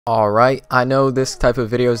Alright, I know this type of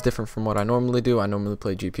video is different from what I normally do. I normally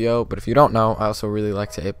play GPO, but if you don't know, I also really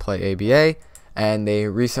like to play ABA, and they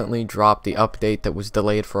recently dropped the update that was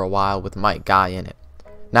delayed for a while with Might Guy in it.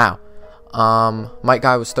 Now, Might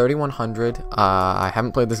Guy was 3100. I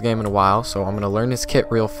haven't played this game in a while, so I'm going to learn his kit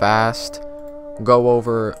real fast. I'll go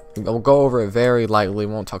over it very lightly,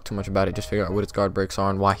 won't talk too much about it, just figure out what his guard breaks are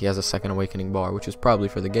and why he has a second awakening bar, which is probably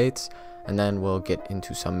for the gates, and then we'll get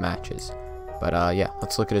into some matches. But yeah,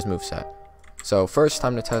 let's look at his moveset. So first,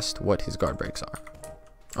 time to test what his guard breaks are.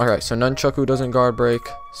 Alright, so Nunchaku doesn't guard break.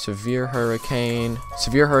 Severe Hurricane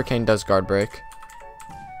does guard break.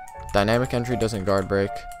 Dynamic Entry doesn't guard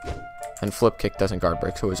break. And Flip Kick doesn't guard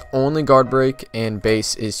break. So his only guard break in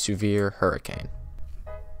base is Severe Hurricane.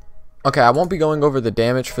 Okay, I won't be going over the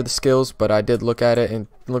damage for the skills, but I did look at it and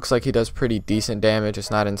it looks like he does pretty decent damage.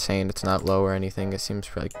 It's not insane, it's not low or anything. It seems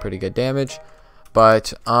like pretty good damage.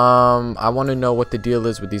 But I want to know what the deal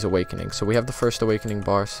is with these awakenings. So we have the first awakening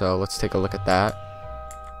bar, so let's take a look at that.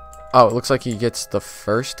 Oh, it looks like he gets the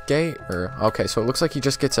first gate, or okay, so it looks like he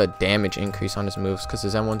just gets a damage increase on his moves because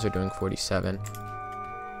his M1s are doing 47.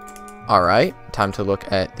 Alright, time to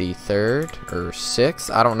look at the third or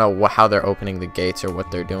sixth. I don't know how they're opening the gates or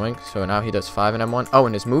what they're doing. So now he does 5 in M1. Oh,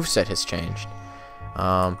 and his moveset has changed.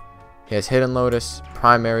 He has Hidden Lotus,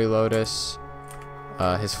 Primary Lotus.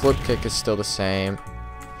 His Flip Kick is still the same.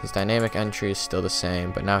 His Dynamic Entry is still the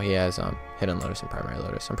same, but now he has Hidden Lotus and Primary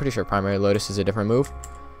Lotus. I'm pretty sure Primary Lotus is a different move.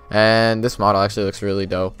 And this model actually looks really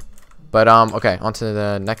dope. But okay, on to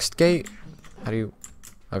the next gate. How do you...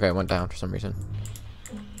 Okay, it went down for some reason.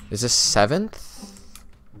 Is this 7th?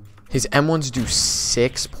 His M1s do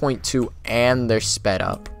 6.2 and they're sped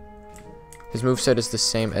up. His moveset is the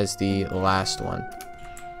same as the last one.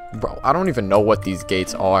 Bro, I don't even know what these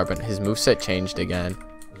gates are, but his moveset changed again.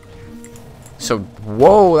 So,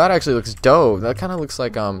 whoa, that actually looks dope. That kind of looks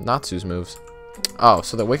like Natsu's moves. Oh,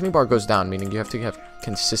 so the awakening bar goes down, meaning you have to have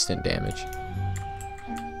consistent damage.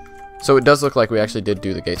 So it does look like we actually did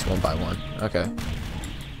do the gates one by one. Okay.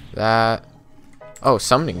 That... Oh,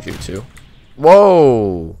 summoning jutsu.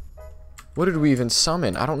 Whoa! What did we even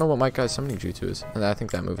summon? I don't know what Might Guy's summoning jutsu is. And I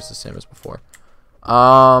think that move is the same as before.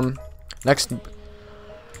 Next...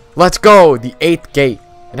 Let's go! The 8th gate.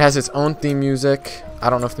 It has its own theme music. I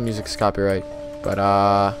don't know if the music's copyright, but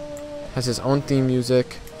has its own theme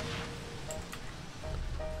music.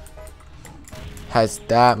 Has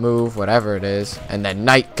that move, whatever it is, and then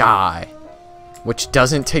Night Guy, which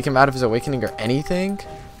doesn't take him out of his awakening or anything.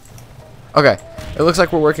 Okay, it looks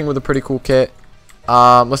like we're working with a pretty cool kit.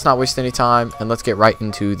 Let's not waste any time and let's get right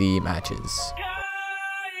into the matches.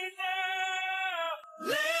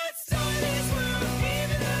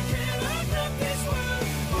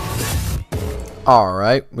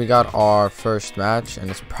 Alright, we got our first match, and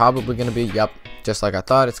it's probably going to be, yep, just like I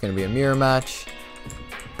thought, it's going to be a mirror match.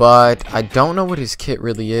 But I don't know what his kit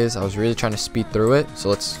really is. I was really trying to speed through it. So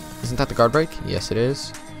let's, isn't that the guard break? Yes, it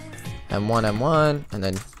is. M1, M1, and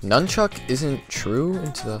then Nunchuck isn't true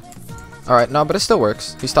into the... Alright, no, but it still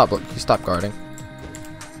works. He stopped guarding.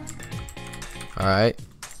 Alright.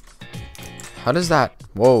 How does that...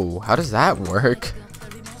 Whoa, how does that work?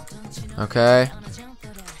 Okay.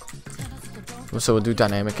 So we'll do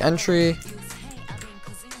Dynamic Entry.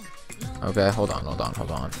 Okay, hold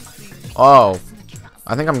on. Oh,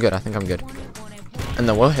 I think I'm good. And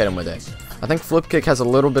then we'll hit him with it. I think Flip Kick has a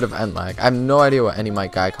little bit of end lag. I have no idea what any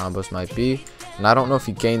Might Guy combos might be. And I don't know if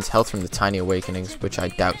he gains health from the Tiny Awakenings, which I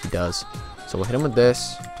doubt he does. So we'll hit him with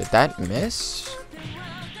this. Did that miss?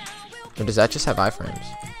 Or does that just have iframes?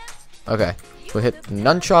 Okay, we'll hit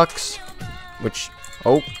Nunchucks, which...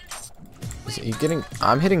 Oh. Is he getting...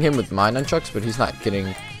 I'm hitting him with my Nunchucks, but he's not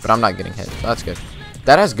getting... But I'm not getting hit, so that's good.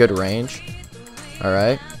 That has good range.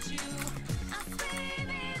 Alright.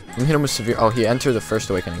 I'm hitting him with severe... Oh, he entered the first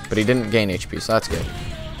awakening, but he didn't gain HP, so that's good.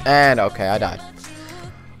 And, okay, I died.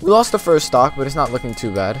 We lost the first stock, but it's not looking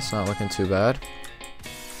too bad.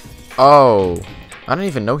 Oh. I didn't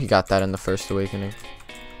even know he got that in the first awakening.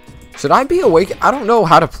 Should I be awake? I don't know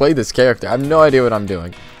how to play this character. I have no idea what I'm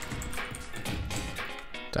doing.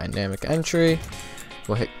 Dynamic Entry.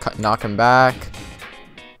 We'll knock him back.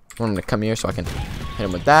 I want him to come here so I can hit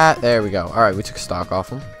him with that. There we go. Alright, we took a stock off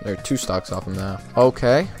him. There are 2 stocks off him now.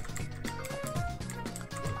 Okay.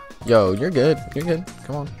 Yo, you're good.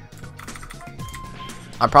 Come on.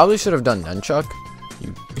 I probably should have done Nunchuck.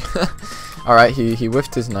 Alright, he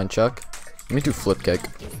whiffed his Nunchuck. Let me do Flip Kick.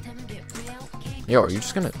 Yo, are you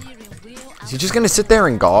just gonna... Is he just gonna sit there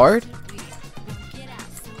and guard?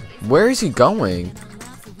 Where is he going?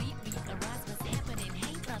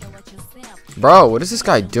 Bro, what is this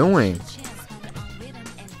guy doing?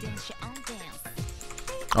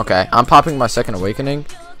 Okay, I'm popping my second awakening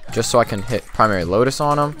just so I can hit primary lotus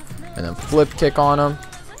on him, and then flip kick on him,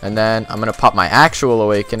 and then I'm gonna pop my actual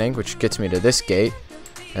awakening, which gets me to this gate,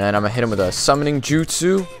 and then I'm gonna hit him with a summoning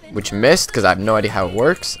jutsu, which missed because I have no idea how it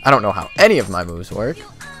works. I don't know how any of my moves work.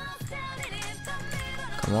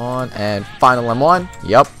 Come on, and final M1.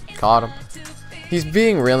 Yep, caught him. He's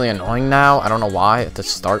being really annoying now. I don't know why. At the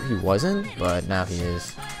start he wasn't, but now he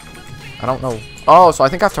is. I don't know. Oh, so I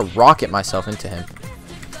think I have to rocket myself into him.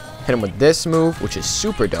 Hit him with this move, which is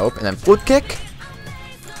super dope, and then flip kick.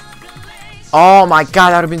 Oh my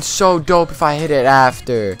god, that would have been so dope if I hit it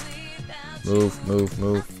after. Move, move,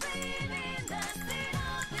 move.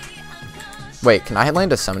 Wait, can I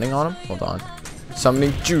land a summoning on him? Hold on.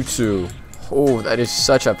 Summoning jutsu. Oh, that is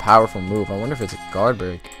such a powerful move. I wonder if it's a guard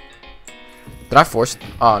break. Did I force?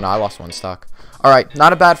 Oh, no, I lost one stock. Alright,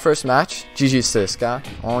 not a bad first match. GG's to this guy.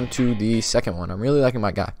 On to the second one. I'm really liking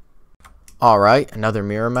my guy. Alright, another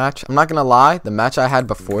mirror match. I'm not going to lie. The match I had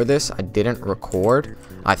before this, I didn't record.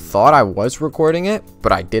 I thought I was recording it,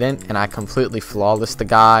 but I didn't. And I completely flawless the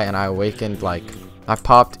guy. And I awakened, like, I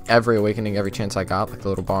popped every awakening every chance I got. Like the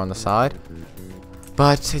little bar on the side.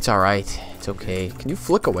 But it's alright. It's okay. Can you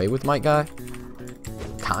flick away with my guy?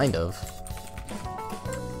 Kind of.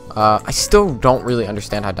 I still don't really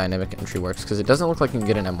understand how dynamic entry works because it doesn't look like you can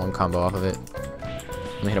get an M1 combo off of it.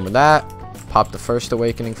 Let me hit him with that. Pop the first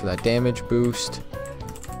awakening for that damage boost.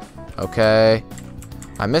 Okay.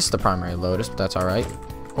 I missed the primary lotus, but that's alright.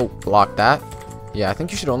 Oh, block that. Yeah, I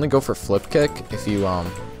think you should only go for flip kick if you,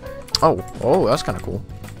 Oh, that's kind of cool.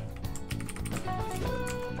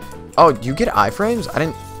 Oh, do you get iframes? I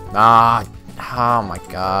didn't... Oh my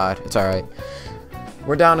god. It's alright.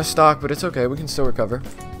 We're down a stock, but it's okay. We can still recover.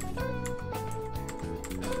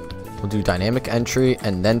 We'll do dynamic entry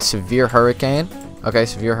and then severe hurricane. Okay,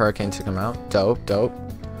 severe hurricane took him out. Dope, dope.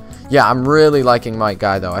 Yeah, I'm really liking my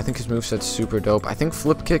guy, though. I think his moveset's super dope. I think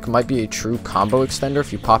flip kick might be a true combo extender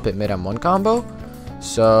if you pop it mid M1 combo.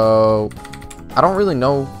 So, I don't really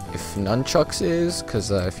know if nunchucks is,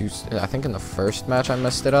 because I think in the first match I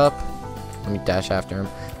messed it up. Let me dash after him.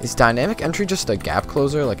 Is dynamic entry just a gap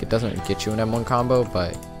closer? Like, it doesn't get you an M1 combo,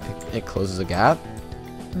 but it closes a gap?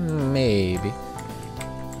 Maybe.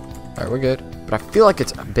 Alright, we're good. But I feel like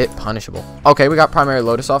it's a bit punishable. Okay, we got primary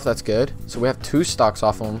lotus off. That's good. So we have 2 stocks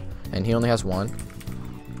off him, and he only has 1.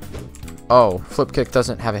 Oh, flip kick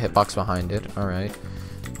doesn't have a hitbox behind it. Alright.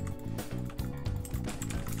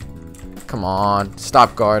 Come on.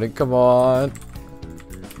 Stop guarding. Come on.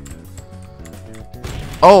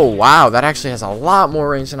 Oh, wow. That actually has a lot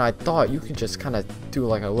more range than I thought. You could just kind of do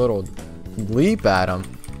like a little leap at him.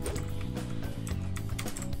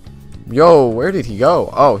 Yo, where did he go?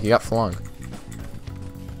 Oh, he got flung.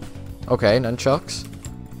 Okay, nunchucks.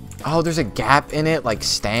 Oh, there's a gap in it, like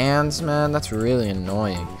stands, man. That's really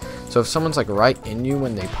annoying. So if someone's like right in you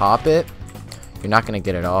when they pop it, you're not going to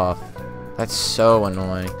get it off. That's so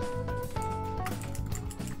annoying.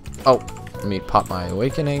 Oh, let me pop my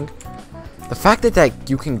awakening. The fact that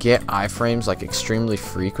you can get iframes like extremely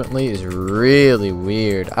frequently is really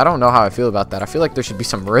weird. I don't know how I feel about that. I feel like there should be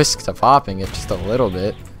some risk to popping it just a little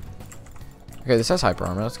bit. Okay, this has hyper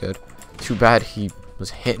armor. That's good. Too bad he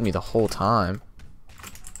was hitting me the whole time.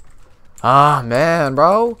 Ah, man,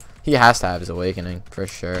 bro. He has to have his awakening for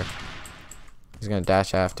sure. He's going to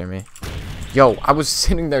dash after me. Yo, I was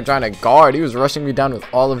sitting there trying to guard. He was rushing me down with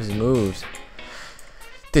all of his moves.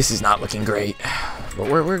 This is not looking great.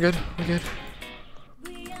 But we're good. We're good.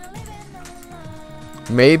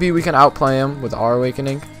 Maybe we can outplay him with our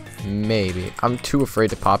awakening. Maybe. I'm too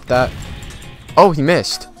afraid to pop that. Oh, he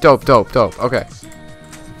missed. Dope, dope, dope. Okay.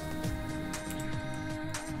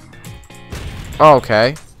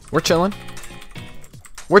 Okay. We're chilling.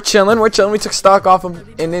 We're chilling. We're chilling. We took stock off him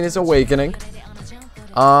and in his awakening.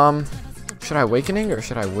 Should I awakening or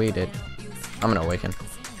should I wait it? I'm gonna awaken.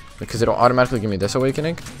 Because it'll automatically give me this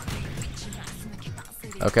awakening.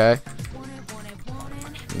 Okay.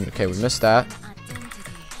 Okay, we missed that.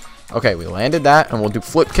 Okay, we landed that, and we'll do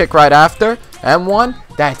flip kick right after. M1.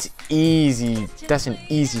 That's easy. That's an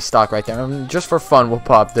easy stock right there. Just for fun, we'll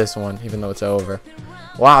pop this one, even though it's over.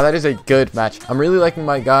 Wow, that is a good match. I'm really liking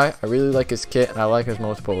my guy. I really like his kit, and I like his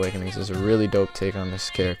multiple awakenings. It's a really dope take on this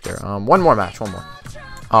character. One more match. One more.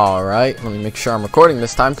 Alright, let me make sure I'm recording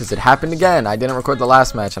this time because it happened again. I didn't record the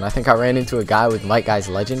last match, and I think I ran into a guy with Mike Guy's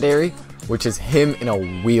legendary, which is him in a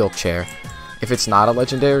wheelchair. If it's not a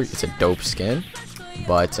legendary, it's a dope skin,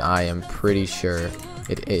 but I am pretty sure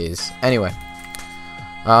it is. Anyway,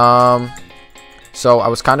 so I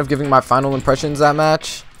was kind of giving my final impressions that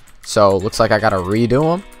match, so looks like I gotta redo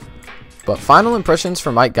them. But final impressions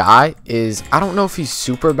for my guy is, I don't know if he's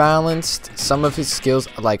super balanced. Some of his skills,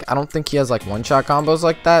 like, I don't think he has like one-shot combos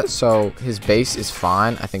like that. So his base is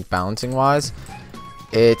fine, I think, balancing wise.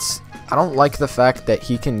 I don't like the fact that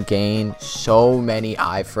he can gain so many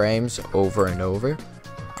iframes over and over.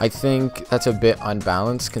 I think that's a bit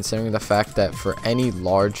unbalanced, considering the fact that for any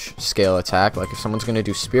large scale attack, like if someone's going to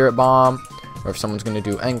do Spirit Bomb, or if someone's going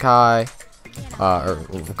to do Enkai,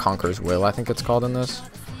 or Conqueror's Will, I think it's called in this.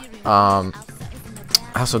 I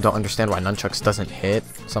also don't understand why Nunchucks doesn't hit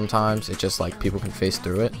sometimes. It's just like people can face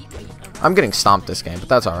through it. I'm getting stomped this game, but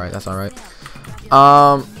that's alright, that's alright.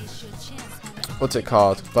 What's it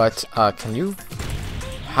called? But, can you...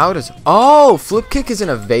 How does... Oh! Flip kick is an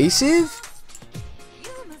evasive?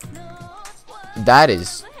 That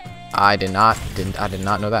is... I did not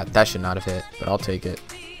know that. That should not have hit, but I'll take it.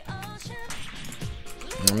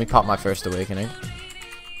 Let me pop my first awakening.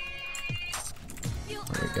 There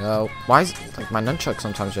we go. Why is... Like, my nunchuck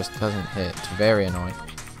sometimes just doesn't hit. It's very annoying.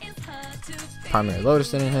 Primary Lotus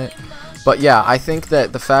didn't hit. But yeah, I think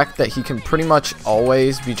that the fact that he can pretty much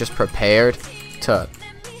always be just prepared to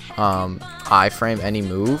iframe any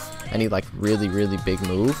move, any like really big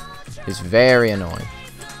move, is very annoying.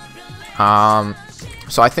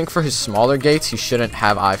 So I think for his smaller gates he shouldn't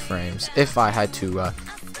have iframes, if I had to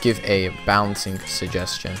give a balancing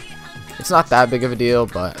suggestion. It's not that big of a deal,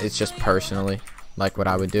 but it's just personally like what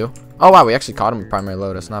I would do. Oh wow, we actually caught him with Primary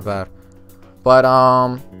Lotus, not bad. But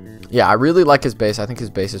yeah, I really like his base. I think his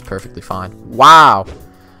base is perfectly fine. Wow.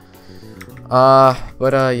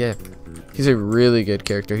 Yeah. He's a really good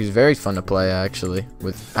character. He's very fun to play, actually.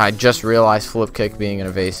 I just realized flip kick being an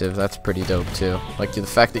evasive. That's pretty dope, too. Like, the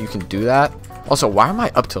fact that you can do that. Also, why are my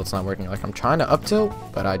up tilts not working? Like, I'm trying to up tilt,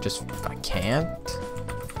 but I can't.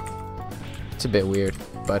 It's a bit weird,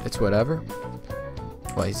 but it's whatever.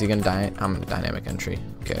 What, is he gonna die? I'm gonna dynamic entry.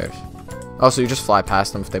 Who cares? Oh, so you just fly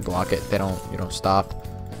past them if they block it. You don't stop.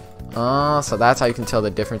 So that's how you can tell the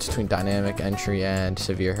difference between dynamic entry and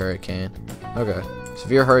severe hurricane. Okay.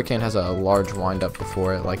 Severe Hurricane has a large wind-up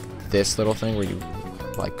before it, like this little thing where you,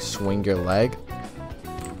 like, swing your leg.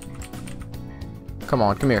 Come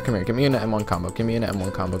on, come here. Give me an M1 combo. Give me an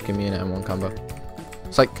M1 combo. Give me an M1 combo.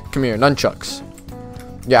 It's like, come here, nunchucks.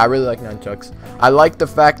 Yeah, I really like nunchucks. I like the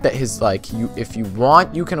fact that his, like, if you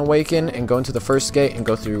want, you can awaken and go into the first gate and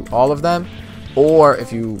go through all of them. Or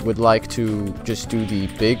if you would like to just do the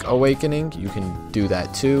big awakening, you can do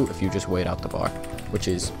that too if you just wait out the bar, which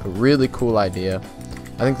is a really cool idea.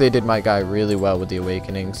 I think they did my guy really well with the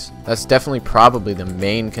awakenings. That's definitely probably the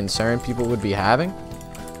main concern people would be having.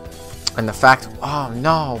 And the fact, oh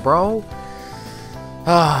no, bro.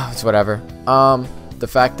 It's whatever. The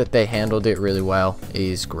fact that they handled it really well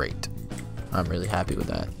is great. I'm really happy with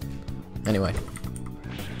that. Anyway.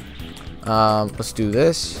 Let's do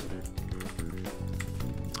this.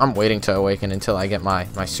 I'm waiting to awaken until I get my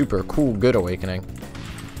super cool good awakening.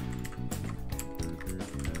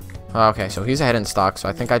 Okay, so he's ahead in stock, so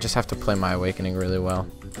I think I just have to play my awakening really well.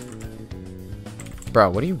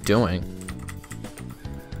 Bro, what are you doing?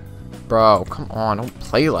 Bro, come on, don't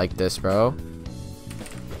play like this, bro.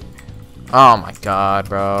 Oh my god,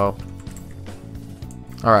 bro.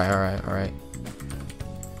 Alright.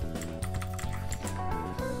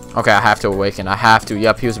 Okay, I have to awaken. I have to.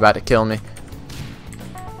 Yep, he was about to kill me.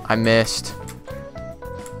 I missed.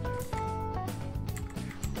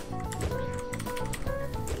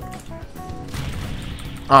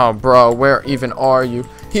 Oh, bro, where even are you?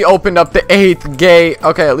 He opened up the 8th gate.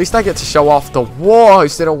 Okay, at least I get to show off the wall.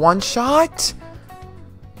 Is it a one-shot?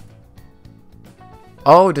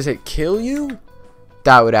 Oh, does it kill you?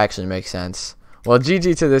 That would actually make sense. Well,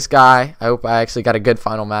 GG to this guy. I hope I actually got a good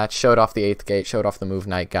final match. Showed off the 8th gate. Showed off the Move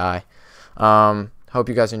Knight guy. Hope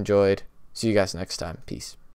you guys enjoyed. See you guys next time. Peace.